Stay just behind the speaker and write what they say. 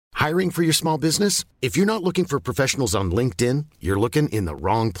Hiring for your small business? If you're not looking for professionals on LinkedIn, you're looking in the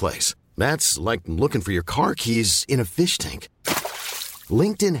wrong place. That's like looking for your car keys in a fish tank.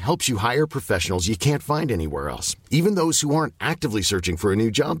 LinkedIn helps you hire professionals you can't find anywhere else, even those who aren't actively searching for a new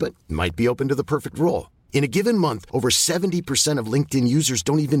job but might be open to the perfect role. In a given month, over 70% of LinkedIn users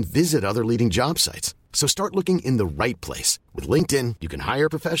don't even visit other leading job sites. So start looking in the right place. With LinkedIn, you can hire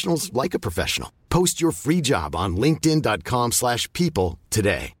professionals like a professional. Post your free job on linkedin.com/people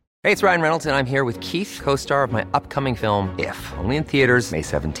today. Hey, it's Ryan Reynolds, and I'm here with Keith, co-star of my upcoming film, If, only in theaters May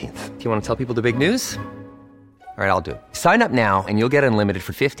 17th. Do you want to tell people the big news? All right, I'll do it. Sign up now and you'll get unlimited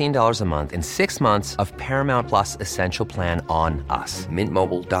for $15 a month and 6 months of Paramount Plus Essential Plan on us.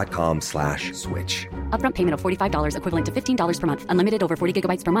 MintMobile.com/switch. Upfront payment of $45 equivalent to $15 per month. Unlimited over 40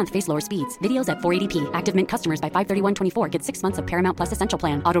 gigabytes per month. Face lower speeds. Videos at 480p. Active Mint customers by 531.24 get 6 months of Paramount Plus Essential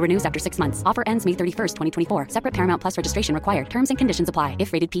Plan. Auto renews after 6 months. Offer ends May 31st, 2024. Separate Paramount Plus registration required. Terms and conditions apply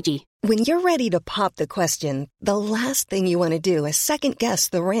if rated PG. When you're ready to pop the question, the last thing you want to do is second-guess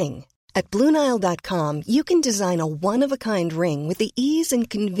the ring. At BlueNile.com, you can design a one-of-a-kind ring with the ease and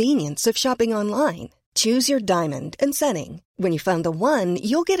convenience of shopping online. Choose your diamond and setting. When you find the one,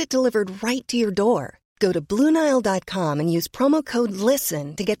 you'll get it delivered right to your door. Go to BlueNile.com and use promo code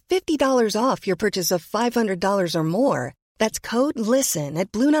LISTEN to get $50 off your purchase of $500 or more. That's code LISTEN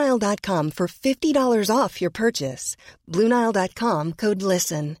at BlueNile.com for $50 off your purchase. BlueNile.com, code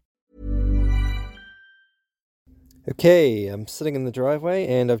LISTEN. Okay, I'm sitting in the driveway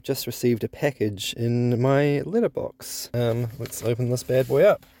and I've just received a package in my letterbox. Let's open this bad boy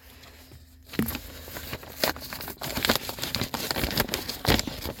up.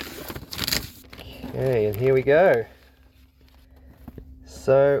 Okay, and here we go.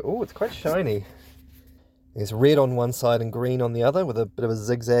 So, it's quite shiny. There's red on one side and green on the other with a bit of a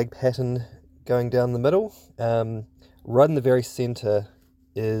zigzag pattern going down the middle. Right in the very centre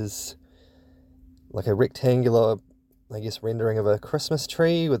is like a rectangular, I guess, rendering of a Christmas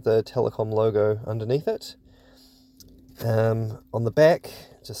tree with the Telecom logo underneath it. On the back,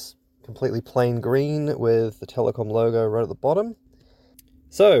 just completely plain green with the Telecom logo right at the bottom.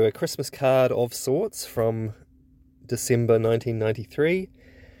 So, a Christmas card of sorts from December 1993.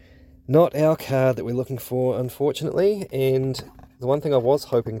 Not our card that we're looking for, unfortunately, and the one thing I was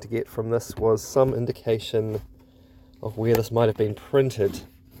hoping to get from this was some indication of where this might have been printed.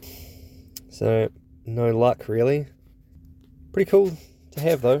 So, no luck, really. Pretty cool to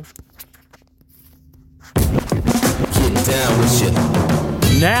have, though.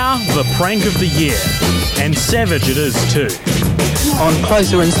 Now, the prank of the year. And savage it is, too. On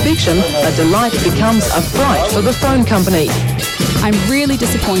closer inspection, a delight becomes a fright for the phone company. I'm really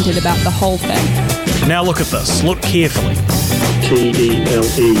disappointed about the whole thing. Now look at this. Look carefully.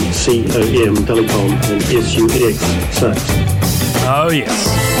 TELECOM, Telecom, and SUX, sucks. Oh, yes.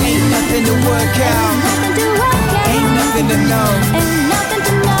 Ain't nothing to work out. Ain't nothing to know.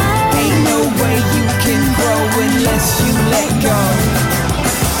 Ain't no way you can grow unless you let go.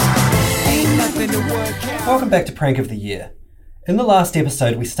 Ain't nothing to work out. Welcome back to Prank of the Year. In the last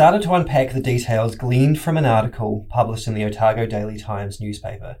episode, we started to unpack the details gleaned from an article published in the Otago Daily Times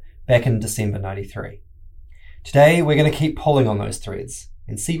newspaper back in December 93. Today, we're going to keep pulling on those threads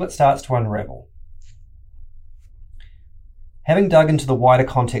and see what starts to unravel. Having dug into the wider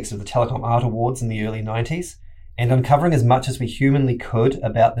context of the Telecom Art Awards in the early 90s, and uncovering as much as we humanly could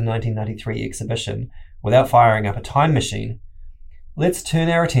about the 1993 exhibition without firing up a time machine, let's turn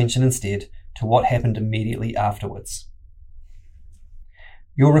our attention instead to what happened immediately afterwards.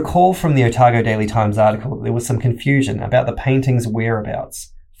 You'll recall from the Otago Daily Times article that there was some confusion about the painting's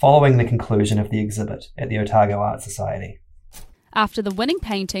whereabouts following the conclusion of the exhibit at the Otago Art Society. After the winning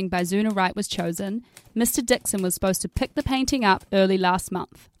painting by Zuna Wright was chosen, Mr. Dixon was supposed to pick the painting up early last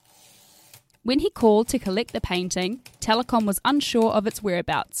month. When he called to collect the painting, Telecom was unsure of its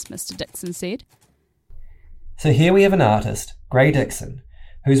whereabouts, Mr. Dixon said. So here we have an artist, Gray Dixon,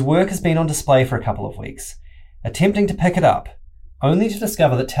 whose work has been on display for a couple of weeks, attempting to pick it up, only to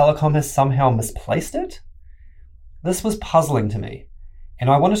discover that Telecom has somehow misplaced it? This was puzzling to me,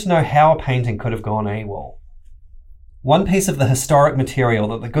 and I wanted to know how a painting could have gone AWOL. One piece of the historic material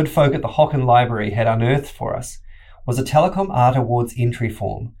that the good folk at the Hocken Library had unearthed for us was a Telecom Art Awards entry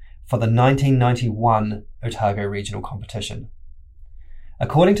form for the 1991 Otago Regional Competition.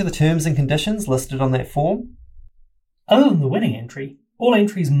 According to the terms and conditions listed on that form, other than the winning entry, all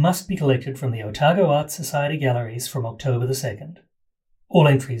entries must be collected from the Otago Art Society galleries from October the 2nd. All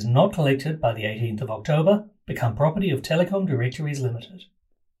entries not collected by the 18th of October become property of Telecom Directories Limited.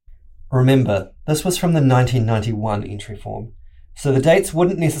 Remember, this was from the 1991 entry form, so the dates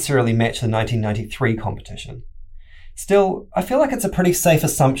wouldn't necessarily match the 1993 competition. Still, I feel like it's a pretty safe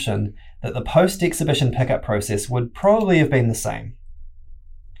assumption that the post-exhibition pickup process would probably have been the same.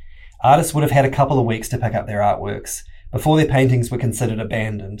 Artists would have had a couple of weeks to pick up their artworks before their paintings were considered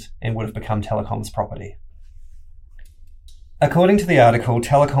abandoned and would have become Telecom's property. According to the article,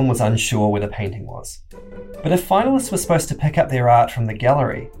 Telecom was unsure where the painting was. But if finalists were supposed to pick up their art from the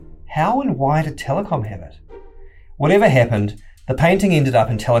gallery, how and why did Telecom have it? Whatever happened, the painting ended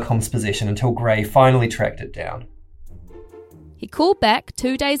up in Telecom's possession until Gray finally tracked it down. He called back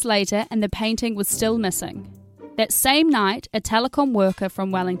 2 days later and the painting was still missing. That same night, a Telecom worker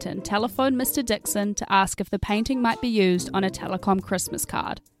from Wellington telephoned Mr. Dixon to ask if the painting might be used on a Telecom Christmas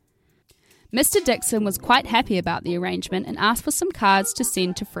card. Mr. Dixon was quite happy about the arrangement and asked for some cards to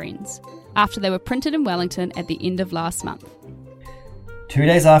send to friends, after they were printed in Wellington at the end of last month. 2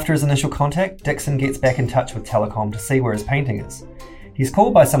 days after his initial contact, Dixon gets back in touch with Telecom to see where his painting is. He's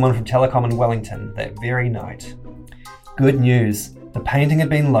called by someone from Telecom in Wellington that very night. Good news, the painting had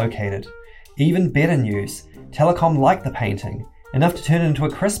been located. Even better news, Telecom liked the painting, enough to turn it into a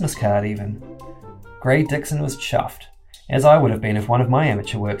Christmas card even. Gray Dixon was chuffed, as I would have been if one of my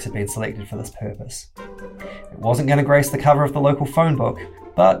amateur works had been selected for this purpose. It wasn't going to grace the cover of the local phone book,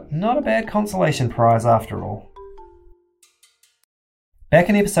 but not a bad consolation prize after all. Back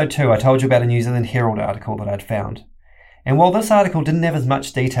in episode 2, I told you about a New Zealand Herald article that I'd found. And while this article didn't have as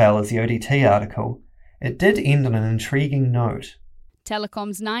much detail as the ODT article, it did end on an intriguing note.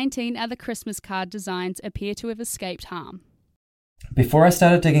 Telecom's 19 other Christmas card designs appear to have escaped harm. Before I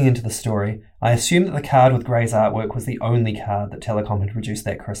started digging into the story, I assumed that the card with Gray's artwork was the only card that Telecom had produced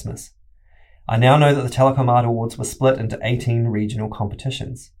that Christmas. I now know that the Telecom Art Awards were split into 18 regional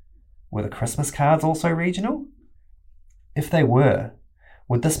competitions. Were the Christmas cards also regional? If they were,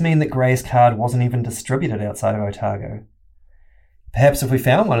 would this mean that Gray's card wasn't even distributed outside of Otago? Perhaps if we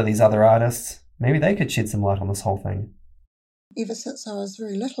found one of these other artists, maybe they could shed some light on this whole thing. Ever since I was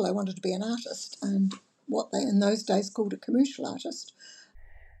very little, I wanted to be an artist, and what they in those days called a commercial artist.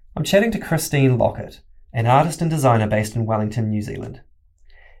 I'm chatting to Christine Lockett, an artist and designer based in Wellington, New Zealand.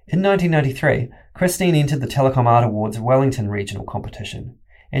 In 1993, Christine entered the Telecom Art Awards Wellington regional competition,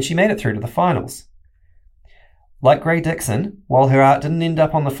 and she made it through to the finals. Like Gray Dixon, while her art didn't end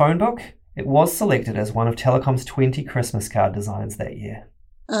up on the phone book, it was selected as one of Telecom's 20 Christmas card designs that year.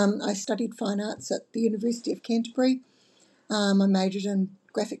 I studied fine arts at the University of Canterbury. I majored in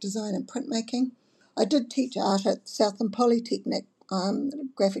graphic design and printmaking. I did teach art at Southern Polytechnic,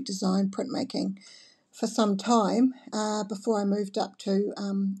 graphic design, printmaking, for some time before I moved up to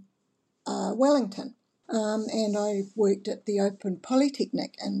Wellington. And I worked at the Open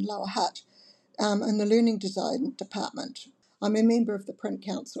Polytechnic in Lower Hutt in the learning design department. I'm a member of the Print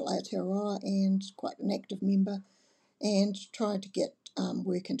Council Aotearoa and quite an active member, and tried to get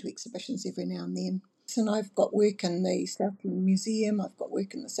work into exhibitions every now and then. And I've got work in the Southland Museum, I've got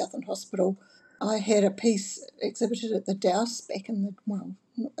work in the Southland Hospital. I had a piece exhibited at the Douse back in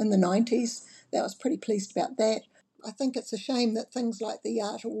the 90s. I was pretty pleased about that. I think it's a shame that things like the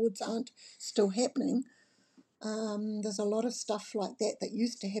Art Awards aren't still happening. There's a lot of stuff like that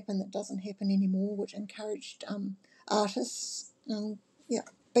used to happen that doesn't happen anymore, which encouraged artists.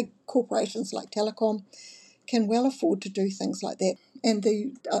 Big corporations like Telecom can well afford to do things like that. And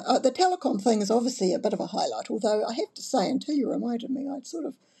the Telecom thing is obviously a bit of a highlight, although I have to say, until you reminded me, I'd sort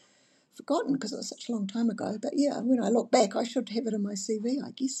of forgotten because it was such a long time ago. But yeah, when I look back, I should have it in my CV,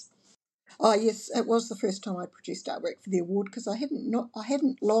 I guess. Oh yes, it was the first time I produced artwork for the award because I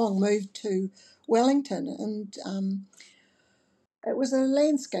hadn't long moved to Wellington, and it was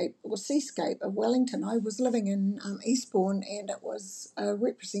a seascape of Wellington. I was living in Eastbourne, and it was a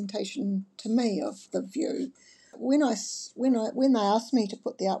representation to me of the view. When they asked me to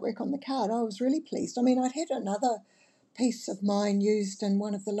put the artwork on the card, I was really pleased. I mean, I'd had another piece of mine used in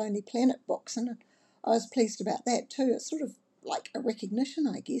one of the Lonely Planet books, and I was pleased about that too. It's sort of like a recognition,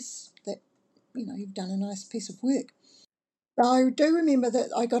 I guess, that you've done a nice piece of work. I do remember that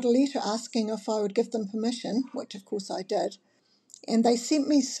I got a letter asking if I would give them permission, which of course I did, and they sent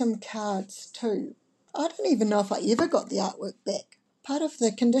me some cards too. I don't even know if I ever got the artwork back. Part of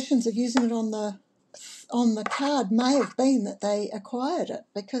the conditions of using it on the card may have been that they acquired it,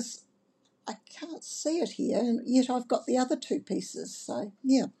 because I can't see it here, and yet I've got the other two pieces, so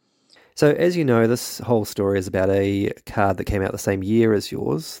yeah. So as you know, this whole story is about a card that came out the same year as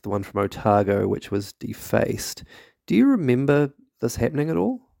yours, the one from Otago, which was defaced. Do you remember this happening at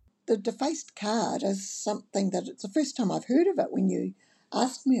all? The defaced card is something that it's the first time I've heard of it when you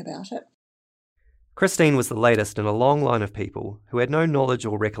asked me about it. Christine was the latest in a long line of people who had no knowledge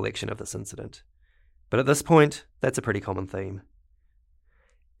or recollection of this incident. But at this point, that's a pretty common theme.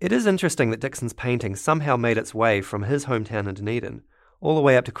 It is interesting that Dixon's painting somehow made its way from his hometown in Dunedin all the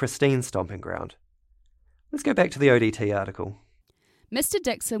way up to Christine's stomping ground. Let's go back to the ODT article. Mr.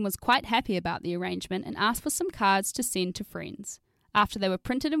 Dixon was quite happy about the arrangement and asked for some cards to send to friends, after they were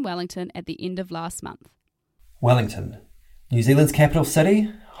printed in Wellington at the end of last month. Wellington, New Zealand's capital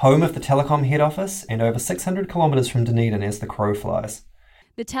city, home of the Telecom head office, and over 600 kilometres from Dunedin as the crow flies.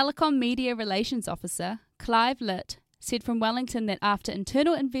 The Telecom Media Relations Officer, Clive Litt, said from Wellington that after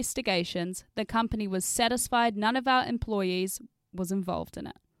internal investigations, the company was satisfied none of our employees was involved in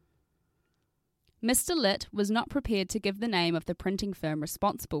it. Mr. Litt was not prepared to give the name of the printing firm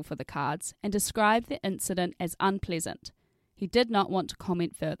responsible for the cards and described the incident as unpleasant. He did not want to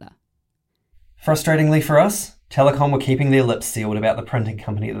comment further. Frustratingly for us, Telecom were keeping their lips sealed about the printing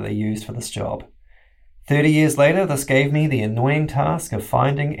company that they used for this job. 30 years later, this gave me the annoying task of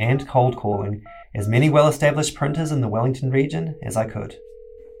finding and cold calling as many well-established printers in the Wellington region as I could.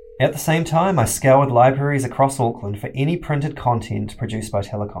 At the same time, I scoured libraries across Auckland for any printed content produced by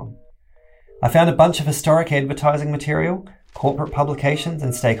Telecom. I found a bunch of historic advertising material, corporate publications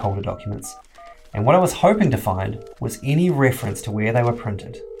and stakeholder documents, and what I was hoping to find was any reference to where they were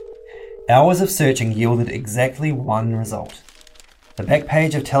printed. Hours of searching yielded exactly one result. The back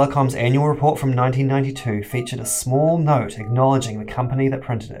page of Telecom's annual report from 1992 featured a small note acknowledging the company that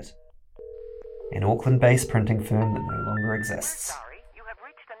printed it. An Auckland-based printing firm that no longer exists. Sorry, you have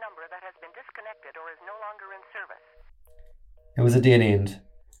reached a number that has been disconnected or is no longer in service. It was a dead end,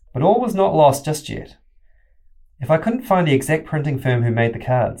 but all was not lost just yet. If I couldn't find the exact printing firm who made the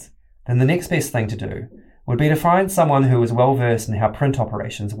cards, then the next best thing to do would be to find someone who was well versed in how print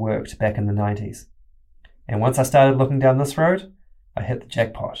operations worked back in the 90s. And once I started looking down this road, I hit the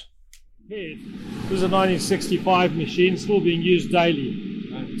jackpot. This is a 1965 machine still being used daily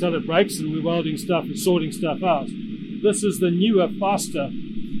until it breaks and we're welding stuff and sorting stuff out. This is the newer, faster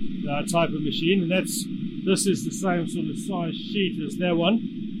type of machine, and this is the same sort of size sheet as that one.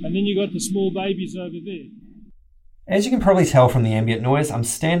 And then you got the small babies over there. As you can probably tell from the ambient noise, I'm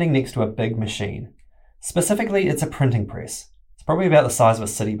standing next to a big machine. Specifically, it's a printing press. It's probably about the size of a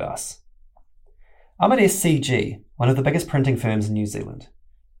city bus. I'm at SCG, one of the biggest printing firms in New Zealand.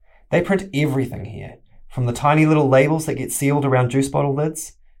 They print everything here, from the tiny little labels that get sealed around juice bottle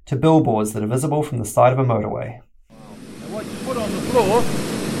lids, to billboards that are visible from the side of a motorway. And what you put on the floor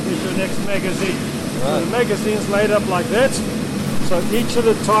is your next magazine. Right. So the magazine's laid up like that. So each of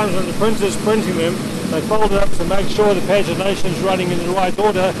the times when the printer's printing them, they fold it up to make sure the pagination's running in the right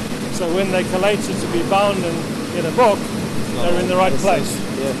order, so when they collate it to be bound in a book, they're in the right place.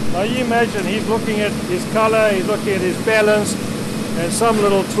 Yeah. Now you imagine he's looking at his colour, he's looking at his balance, and some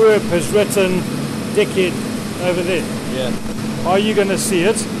little twerp has written dickhead over there. Yeah. Are you going to see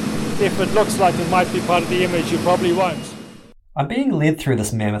it? If it looks like it might be part of the image, you probably won't. I'm being led through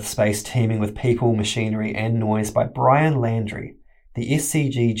this mammoth space teeming with people, machinery and noise by Brian Landry, the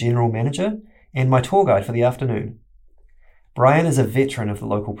SCG General Manager and my tour guide for the afternoon. Brian is a veteran of the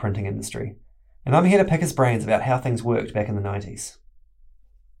local printing industry, and I'm here to pick his brains about how things worked back in the 90s.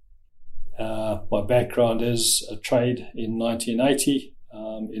 My background is a trade in 1980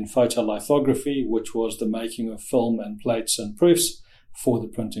 in photolithography, which was the making of film and plates and proofs for the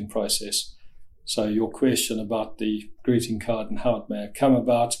printing process. So your question about the greeting card and how it may have come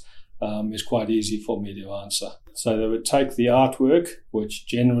about is quite easy for me to answer. So they would take the artwork, which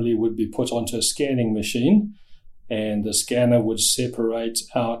generally would be put onto a scanning machine, and the scanner would separate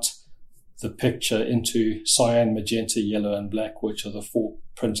out the picture into cyan, magenta, yellow and black, which are the four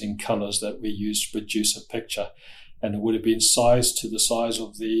printing colors that we use to produce a picture. And it would have been sized to the size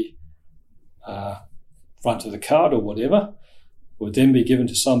of the front of the card or whatever. It would then be given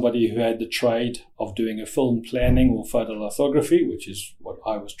to somebody who had the trade of doing a film planning or photolithography, which is what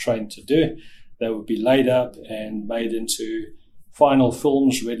I was trained to do. They would be laid up and made into final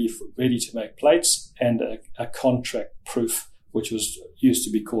films ready to make plates, and a contract proof, which was used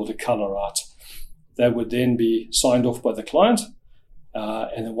to be called a color art. That would then be signed off by the client,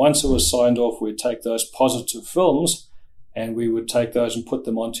 and then once it was signed off, we'd take those positive films and we would take those and put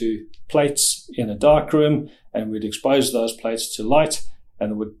them onto plates in a darkroom, and we'd expose those plates to light,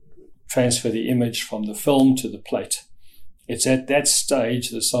 and it would transfer the image from the film to the plate. It's at that stage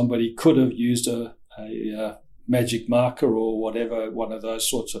that somebody could have used a magic marker or whatever one of those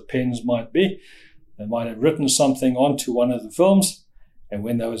sorts of pens might be. They might have written something onto one of the films, and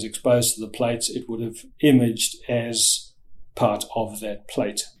when that was exposed to the plates, it would have imaged as part of that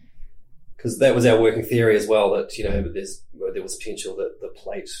plate. Because that was our working theory as well, that there was potential that the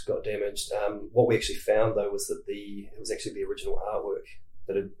plate got damaged. What we actually found though was that it was actually the original artwork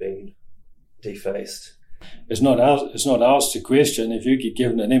that had been defaced. It's not ours to question. If you get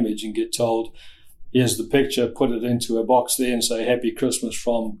given an image and get told, here's the picture, put it into a box there and say Happy Christmas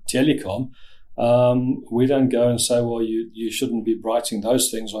from Telecom, we don't go and say, well, you shouldn't be writing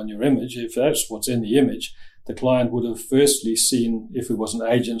those things on your image. If that's what's in the image, the client would have firstly seen, if it was an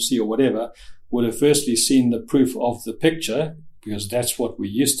agency or whatever, would have firstly seen the proof of the picture, because that's what we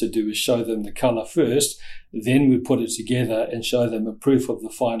used to do, is show them the color first, then we put it together and show them a proof of the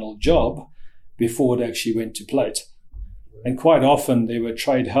final job before it actually went to plate. And quite often there were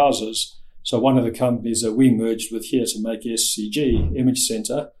trade houses. So one of the companies that we merged with here to make SCG, Image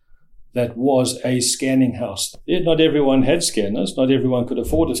Center, that was a scanning house. Not everyone had scanners. Not everyone could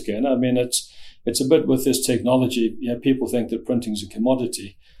afford a scanner. I mean, it's a bit with this technology. People think that printing is a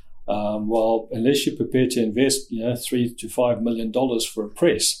commodity. Well, unless you're prepared to invest, $3 to $5 million for a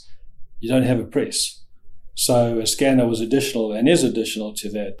press, you don't have a press. So a scanner was additional and is additional to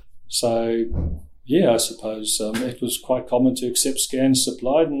that. So, I suppose it was quite common to accept scans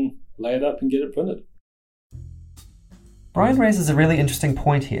supplied and lay it up and get it printed. Brian raises a really interesting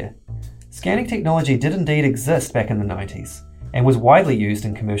point here. Scanning technology did indeed exist back in the 90s and was widely used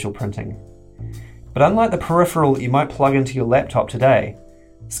in commercial printing. But unlike the peripheral that you might plug into your laptop today,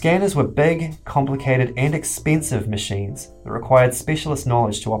 scanners were big, complicated and expensive machines that required specialist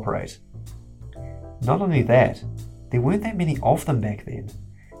knowledge to operate. Not only that, there weren't that many of them back then,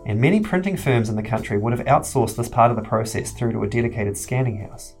 and many printing firms in the country would have outsourced this part of the process through to a dedicated scanning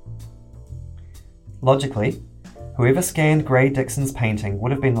house. Logically, whoever scanned Gray-Dixon's painting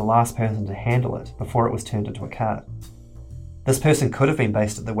would have been the last person to handle it before it was turned into a card. This person could have been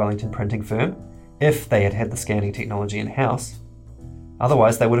based at the Wellington printing firm, if they had had the scanning technology in-house.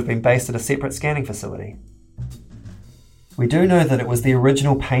 Otherwise, they would have been based at a separate scanning facility. We do know that it was the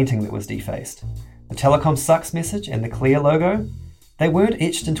original painting that was defaced. The Telecom sucks message and the clear logo, they weren't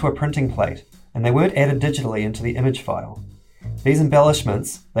etched into a printing plate, and they weren't added digitally into the image file. These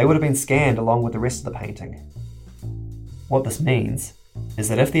embellishments, they would have been scanned along with the rest of the painting. What this means is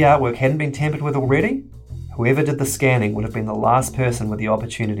that if the artwork hadn't been tampered with already, whoever did the scanning would have been the last person with the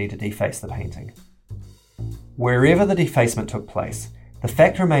opportunity to deface the painting. Wherever the defacement took place, the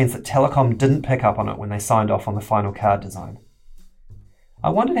fact remains that Telecom didn't pick up on it when they signed off on the final card design. I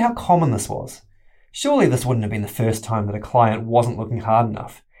wondered how common this was. Surely this wouldn't have been the first time that a client wasn't looking hard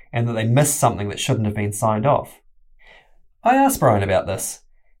enough and that they missed something that shouldn't have been signed off. I asked Brian about this,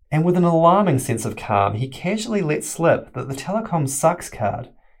 and with an alarming sense of calm, he casually let slip that the Telecom sucks card,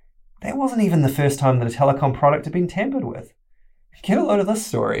 that wasn't even the first time that a Telecom product had been tampered with. Get a load of this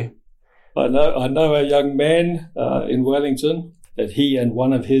story. I know a young man in Wellington that he and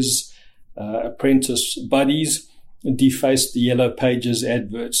one of his apprentice buddies defaced the Yellow Pages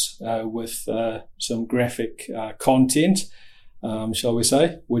adverts with some graphic content, shall we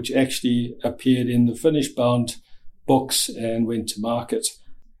say, which actually appeared in the finished bound books and went to market.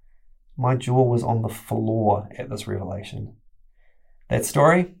 My jaw was on the floor at this revelation. That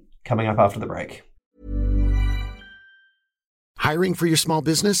story coming up after the break. Hiring for your small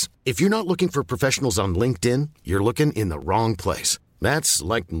business? If you're not looking for professionals on LinkedIn, you're looking in the wrong place. That's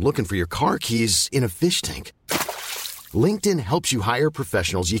like looking for your car keys in a fish tank. LinkedIn helps you hire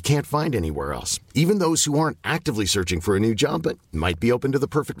professionals you can't find anywhere else, even those who aren't actively searching for a new job but might be open to the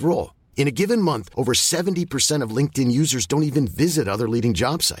perfect role. In a given month, over 70% of LinkedIn users don't even visit other leading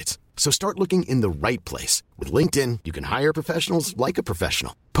job sites. So start looking in the right place. With LinkedIn, you can hire professionals like a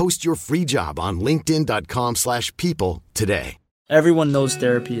professional. Post your free job on linkedin.com/people today. Everyone knows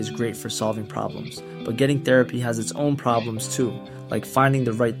therapy is great for solving problems, but getting therapy has its own problems too, like finding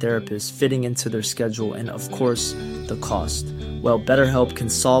the right therapist, fitting into their schedule, and of course, the cost. Well, BetterHelp can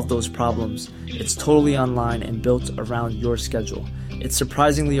solve those problems. It's totally online and built around your schedule. It's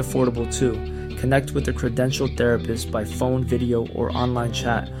surprisingly affordable too. Connect with a credentialed therapist by phone, video, or online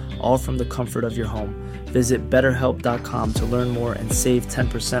chat, all from the comfort of your home. Visit BetterHelp.com to learn more and save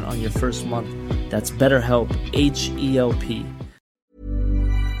 10% on your first month. That's BetterHelp, H-E-L-P.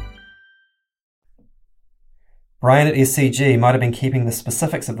 Brian at SCG might have been keeping the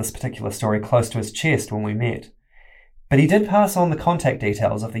specifics of this particular story close to his chest when we met, but he did pass on the contact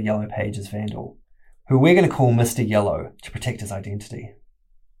details of the Yellow Pages vandal, who we're going to call Mr. Yellow to protect his identity.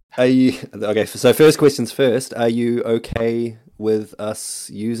 Okay, so first questions first. Are you okay with us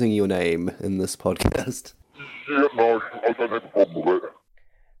using your name in this podcast? Yeah, no, I don't have a problem with it.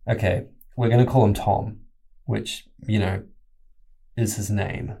 Okay, we're going to call him Tom, which, is his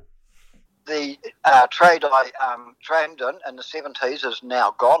name. The trade I trained in the 70s is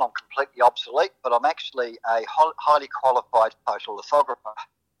now gone. I'm completely obsolete, but I'm actually a highly qualified photolithographer.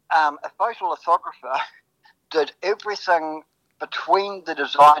 A photolithographer did everything between the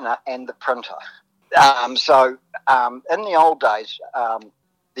designer and the printer. In the old days,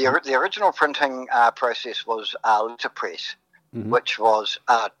 the original printing process was letterpress, which was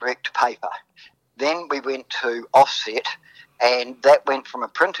direct paper. Then we went to offset, and that went from a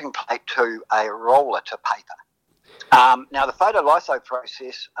printing plate to a roller to paper. Now, the photolitho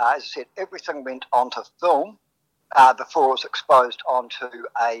process, as I said, everything went onto film before it was exposed onto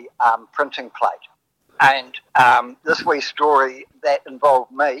a printing plate. And this wee story that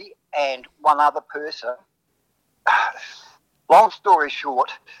involved me and one other person, long story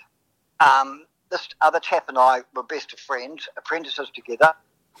short, this other chap and I were best of friends, apprentices together,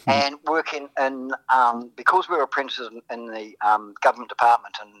 and working in, because we were apprentices in the government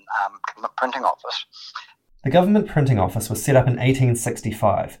department and government printing office. The government printing office was set up in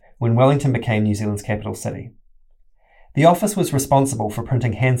 1865 when Wellington became New Zealand's capital city. The office was responsible for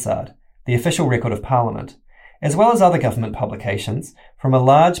printing Hansard, the official record of Parliament, as well as other government publications from a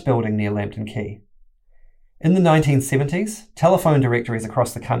large building near Lambton Quay. In the 1970s, telephone directories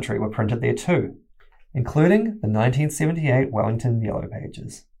across the country were printed there too, including the 1978 Wellington Yellow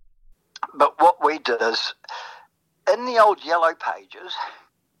Pages. But what we did is, in the old Yellow Pages,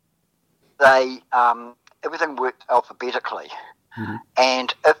 they everything worked alphabetically,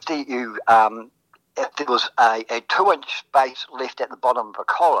 and if there was a 2-inch space left at the bottom of a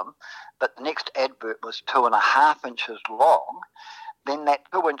column, but the next advert was 2.5 inches long, then that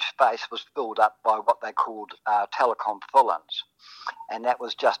 2-inch space was filled up by what they called telecom fill-ins. And that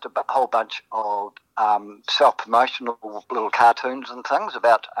was just a whole bunch of self-promotional little cartoons and things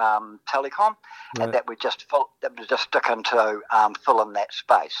about telecom, and that would just stick into fill in that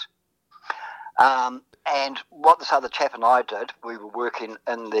space. And what this other chap and I did, we were working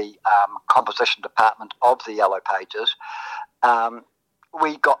in the composition department of the Yellow Pages.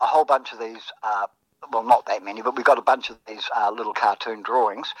 We got a whole bunch of these, well, not that many, but we got a bunch of these little cartoon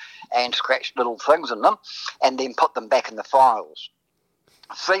drawings and scratched little things in them and then put them back in the files.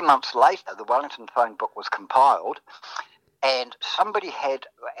 3 months later, the Wellington phone book was compiled, and somebody had,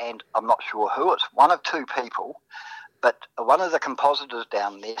 and I'm not sure who, it's one of two people, but one of the compositors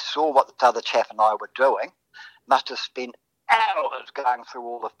down there saw what this other chap and I were doing, must have spent hours going through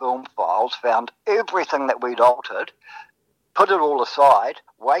all the film files, found everything that we'd altered, put it all aside,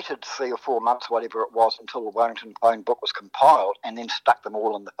 waited 3 or 4 months, whatever it was, until the Wellington phone book was compiled, and then stuck them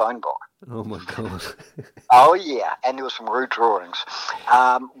all in the phone book. Oh, my God. Oh, yeah, and there were some rude drawings.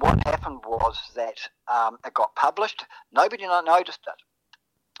 What happened was that it got published. Nobody noticed it.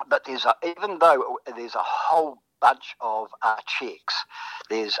 But even though there's a whole bunch of checks,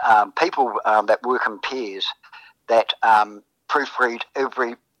 there's people that work in pairs that proofread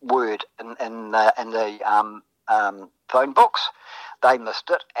every word in the phone books. They missed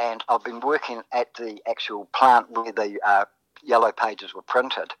it, and I've been working at the actual plant where the Yellow Pages were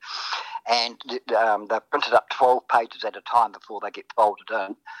printed, and they're printed up 12 pages at a time before they get folded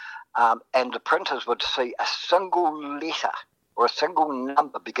in, and the printers would see a single letter or a single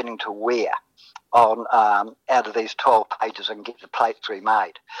number beginning to wear on out of these 12 pages and get the plates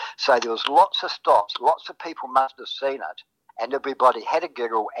remade. So there was lots of stops, lots of people must have seen it, and everybody had a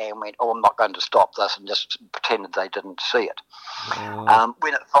giggle and went, oh, I'm not going to stop this, and just pretended they didn't see it.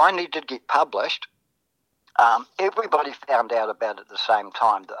 When it finally did get published, everybody found out about it at the same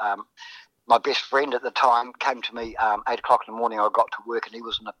time. My best friend at the time came to me 8 o'clock in the morning. I got to work, and he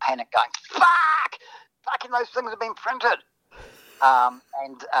was in a panic going, fucking those things have been printed.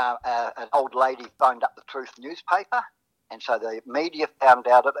 And an old lady phoned up the Truth newspaper, and so the media found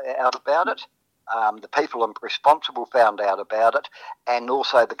out about it. The people responsible found out about it, and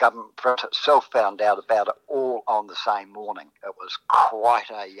also the government print itself found out about it all on the same morning. It was quite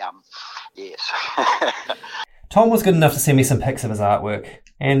a, yes. Tom was good enough to send me some pics of his artwork,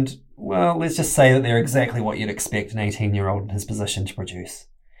 and, well, let's just say that they're exactly what you'd expect an 18-year-old in his position to produce.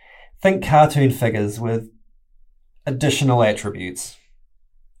 Think cartoon figures with additional attributes.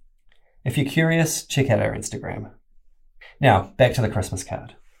 If you're curious, check out our Instagram. Now, back to the Christmas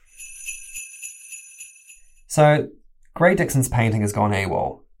card. So, Gray Dixon's painting has gone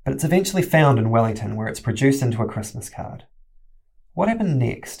AWOL, but it's eventually found in Wellington where it's produced into a Christmas card. What happened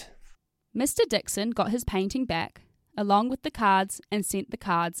next? Mr. Dixon got his painting back, along with the cards, and sent the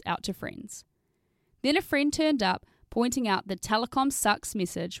cards out to friends. Then a friend turned up, pointing out the "Telecom sucks"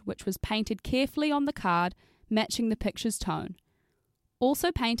 message, which was painted carefully on the card, matching the picture's tone.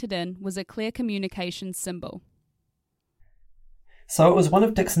 Also painted in was a clear communications symbol. So it was one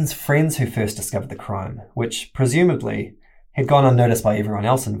of Dixon's friends who first discovered the crime, which, presumably, had gone unnoticed by everyone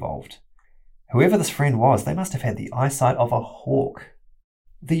else involved. Whoever this friend was, they must have had the eyesight of a hawk.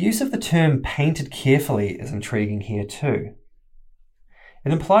 The use of the term "painted carefully" is intriguing here too.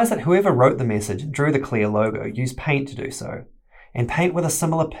 It implies that whoever wrote the message and drew the clear logo used paint to do so, and paint with a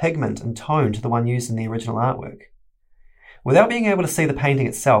similar pigment and tone to the one used in the original artwork. Without being able to see the painting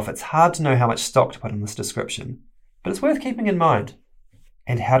itself, it's hard to know how much stock to put in this description, but it's worth keeping in mind.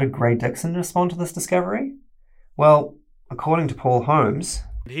 And how did Gray Dixon respond to this discovery? Well, according to Paul Holmes,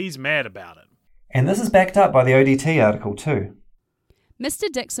 he's mad about it. And this is backed up by the ODT article too.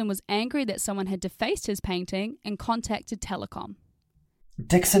 Mr. Dixon was angry that someone had defaced his painting and contacted Telecom.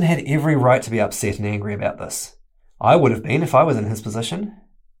 Dixon had every right to be upset and angry about this. I would have been if I was in his position.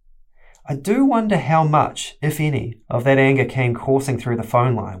 I do wonder how much, if any, of that anger came coursing through the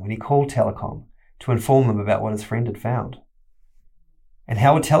phone line when he called Telecom to inform them about what his friend had found. And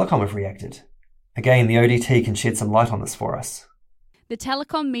how would Telecom have reacted? Again, the ODT can shed some light on this for us. The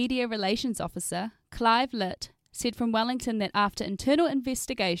Telecom Media Relations Officer, Clive Litt, said from Wellington that after internal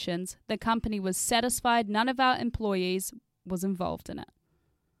investigations, the company was satisfied none of our employees was involved in it.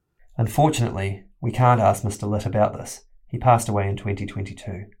 Unfortunately, we can't ask Mr. Litt about this. He passed away in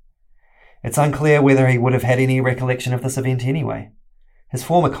 2022. It's unclear whether he would have had any recollection of this event anyway. His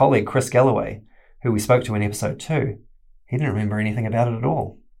former colleague, Chris Galloway, who we spoke to in episode 2, he didn't remember anything about it at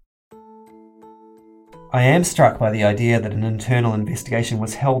all. I am struck by the idea that an internal investigation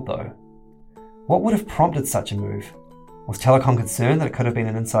was held, though. What would have prompted such a move? Was Telecom concerned that it could have been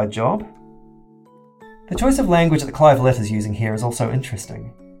an inside job? The choice of language that Clive Litt is using here is also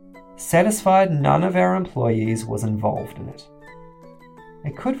interesting. Satisfied none of our employees was involved in it.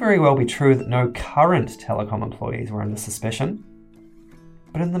 It could very well be true that no current Telecom employees were under suspicion.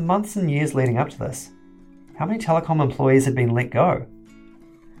 But in the months and years leading up to this, how many Telecom employees had been let go?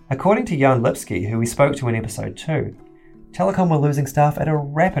 According to Jan Lipsky, who we spoke to in episode 2, Telecom were losing staff at a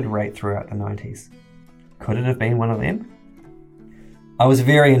rapid rate throughout the 90s. Could it have been one of them? I was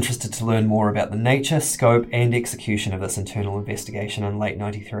very interested to learn more about the nature, scope and execution of this internal investigation in late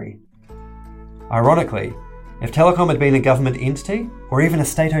 93. Ironically, if Telecom had been a government entity, or even a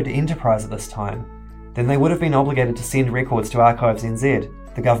state-owned enterprise at this time, then they would have been obligated to send records to Archives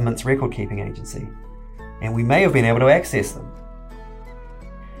NZ, the government's record-keeping agency, and we may have been able to access them.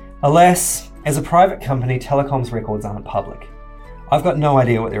 Alas, as a private company, Telecom's records aren't public. I've got no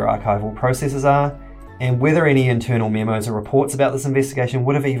idea what their archival processes are, and whether any internal memos or reports about this investigation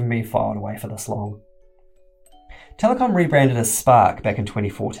would have even been filed away for this long. Telecom rebranded as Spark back in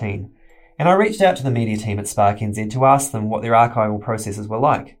 2014, and I reached out to the media team at Spark NZ to ask them what their archival processes were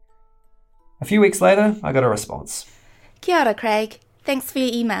like. A few weeks later, I got a response. Kia ora, Craig. Thanks for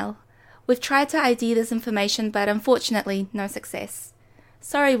your email. We've tried to ID this information, but unfortunately, no success.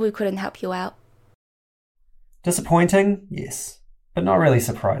 Sorry we couldn't help you out. Disappointing? Yes, but not really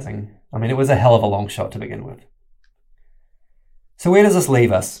surprising. I mean, it was a hell of a long shot to begin with. So where does this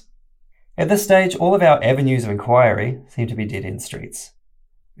leave us? At this stage, all of our avenues of inquiry seem to be dead-end streets.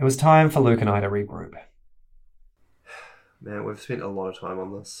 It was time for Luke and I to regroup. Man, we've spent a lot of time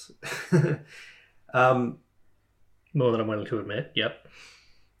on this. More than I'm willing to admit, yep.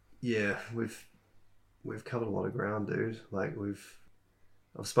 Yeah, we've covered a lot of ground, dude. Like,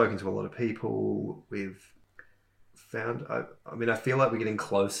 I've spoken to a lot of people. We've found, I feel like we're getting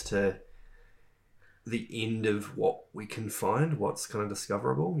close to the end of what we can find, what's kind of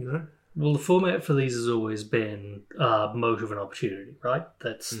discoverable, you know? Well, the format for these has always been motive and opportunity, right?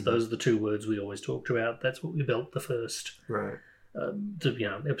 Those are the two words we always talked about. That's what we built the first, right?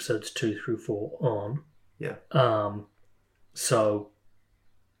 Episodes 2 through 4 on. Yeah. So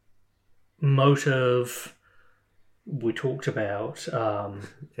motive, we talked about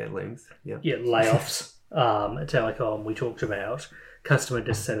at length. Yeah. Yeah, layoffs. At Telecom, we talked about customer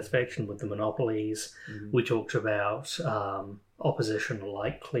dissatisfaction with the monopolies. Mm-hmm. We talked about opposition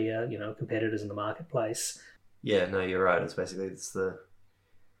like Clear, competitors in the marketplace. Yeah, no, you're right. It's the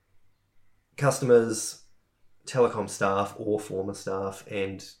customers, Telecom staff or former staff,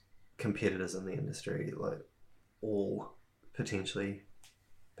 and competitors in the industry, like all potential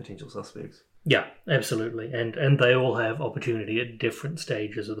suspects. Yeah, absolutely. And they all have opportunity at different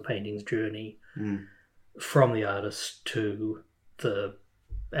stages of the painting's journey, from the artist to the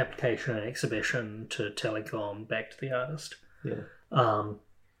application and exhibition to Telecom back to the artist. Yeah.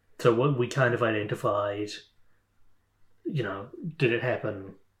 So what we kind of identified, did it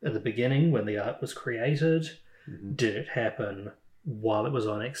happen at the beginning when the art was created? Mm-hmm. Did it happen while it was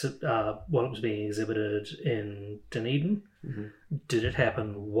while it was being exhibited in Dunedin? Mm-hmm. Did it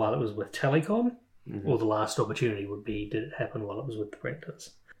happen while it was with Telecom? Mm-hmm. Or the last opportunity would be, did it happen while it was with the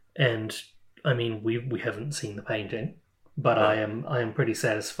printers? And I mean, we haven't seen the painting, but I am pretty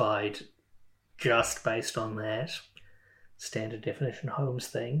satisfied just based on that standard definition Holmes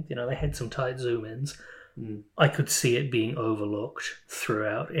thing. They had some tight zoom ins, I could see it being overlooked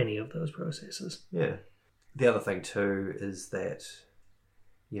throughout any of those processes. Yeah. The other thing too is that,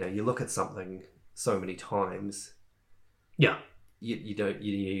 you look at something so many times. Yeah.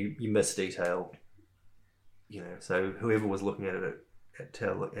 You miss detail. So whoever was looking at it at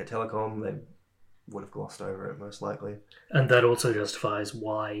Telecom, they would have glossed over it most likely. And that also justifies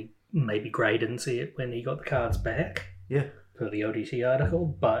why maybe Gray didn't see it when he got the cards back. Yeah. Per the ODT article,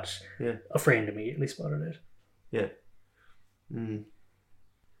 but a friend immediately spotted it. Yeah. Mm.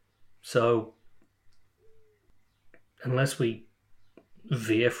 So, unless we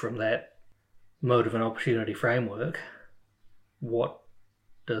veer from that motive and opportunity framework, what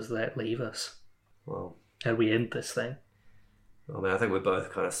does that leave us? Well, how do we end this thing? I think we're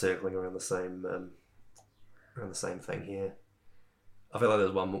both kind of circling around the same thing here. I feel like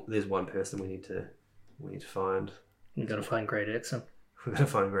there's one person we need to find. We've got to find Gray Dixon. We've got to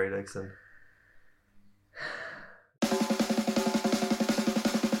find Gray Dixon.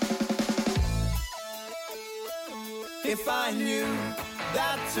 If I knew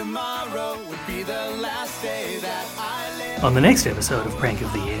that tomorrow would be the last day that I live. On the next episode of Prank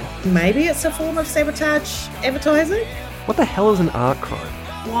of the Year. Maybe it's a form of sabotage advertising? What the hell is an art crime?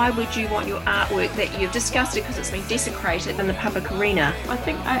 Why would you want your artwork that you've disgusted because it's been desecrated in the public arena?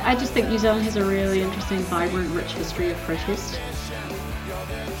 I just think New Zealand has a really interesting, vibrant, rich history of protest.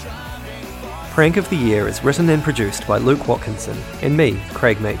 Prank of the Year is written and produced by Luke Watkinson and me,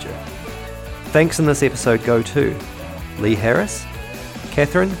 Craig Major. Thanks in this episode go to Lee Harris,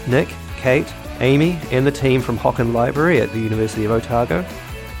 Catherine, Nick, Kate, Amy and the team from Hocken Library at the University of Otago,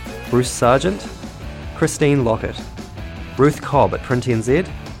 Bruce Sargent, Christine Lockett, Ruth Cobb at Print NZ,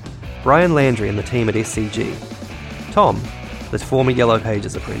 Brian Landry and the team at SCG, Tom, the former Yellow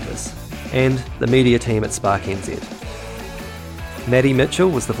Pages apprentice, and the media team at Spark NZ. Maddie Mitchell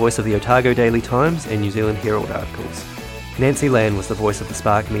was the voice of the Otago Daily Times and New Zealand Herald articles. Nancy Lan was the voice of the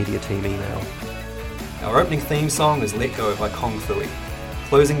Spark media team email. Our opening theme song is Let Go by Kong Fui.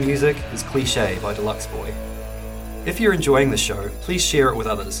 Closing music is Cliche by Deluxe Boy. If you're enjoying the show, please share it with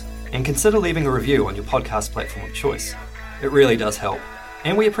others, and consider leaving a review on your podcast platform of choice. It really does help,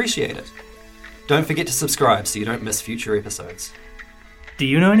 and we appreciate it. Don't forget to subscribe so you don't miss future episodes. Do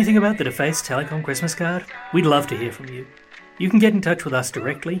you know anything about the defaced Telecom Christmas card? We'd love to hear from you. You can get in touch with us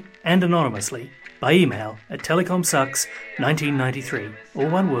directly and anonymously by email at telecomsucks1993, all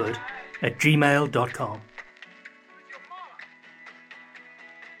one word, at gmail.com.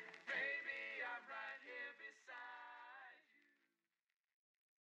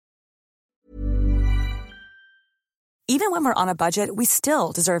 Even when we're on a budget, we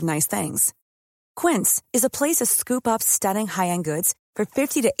still deserve nice things. Quince is a place to scoop up stunning high-end goods for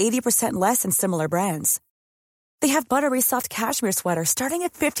 50 to 80% less than similar brands. They have buttery soft cashmere sweaters starting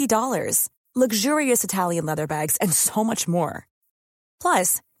at $50, luxurious Italian leather bags, and so much more.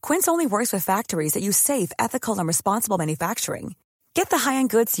 Plus, Quince only works with factories that use safe, ethical, and responsible manufacturing. Get the high-end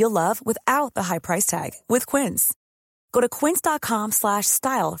goods you'll love without the high price tag with Quince. Go to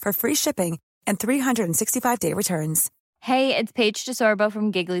quince.com/style for free shipping and 365-day returns. Hey, it's Paige DeSorbo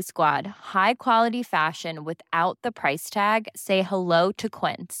from Giggly Squad. High quality fashion without the price tag. Say hello to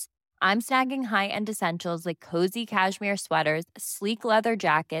Quince. I'm snagging high-end essentials like cozy cashmere sweaters, sleek leather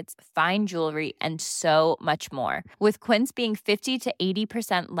jackets, fine jewelry, and so much more. With Quince being 50 to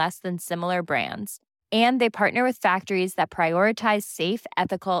 80% less than similar brands. And they partner with factories that prioritize safe,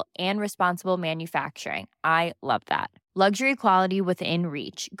 ethical, and responsible manufacturing. I love that. Luxury quality within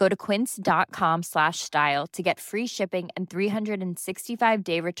reach. Go to quince.com/style to get free shipping and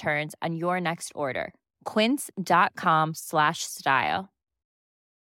 365-day returns on your next order. Quince.com/style.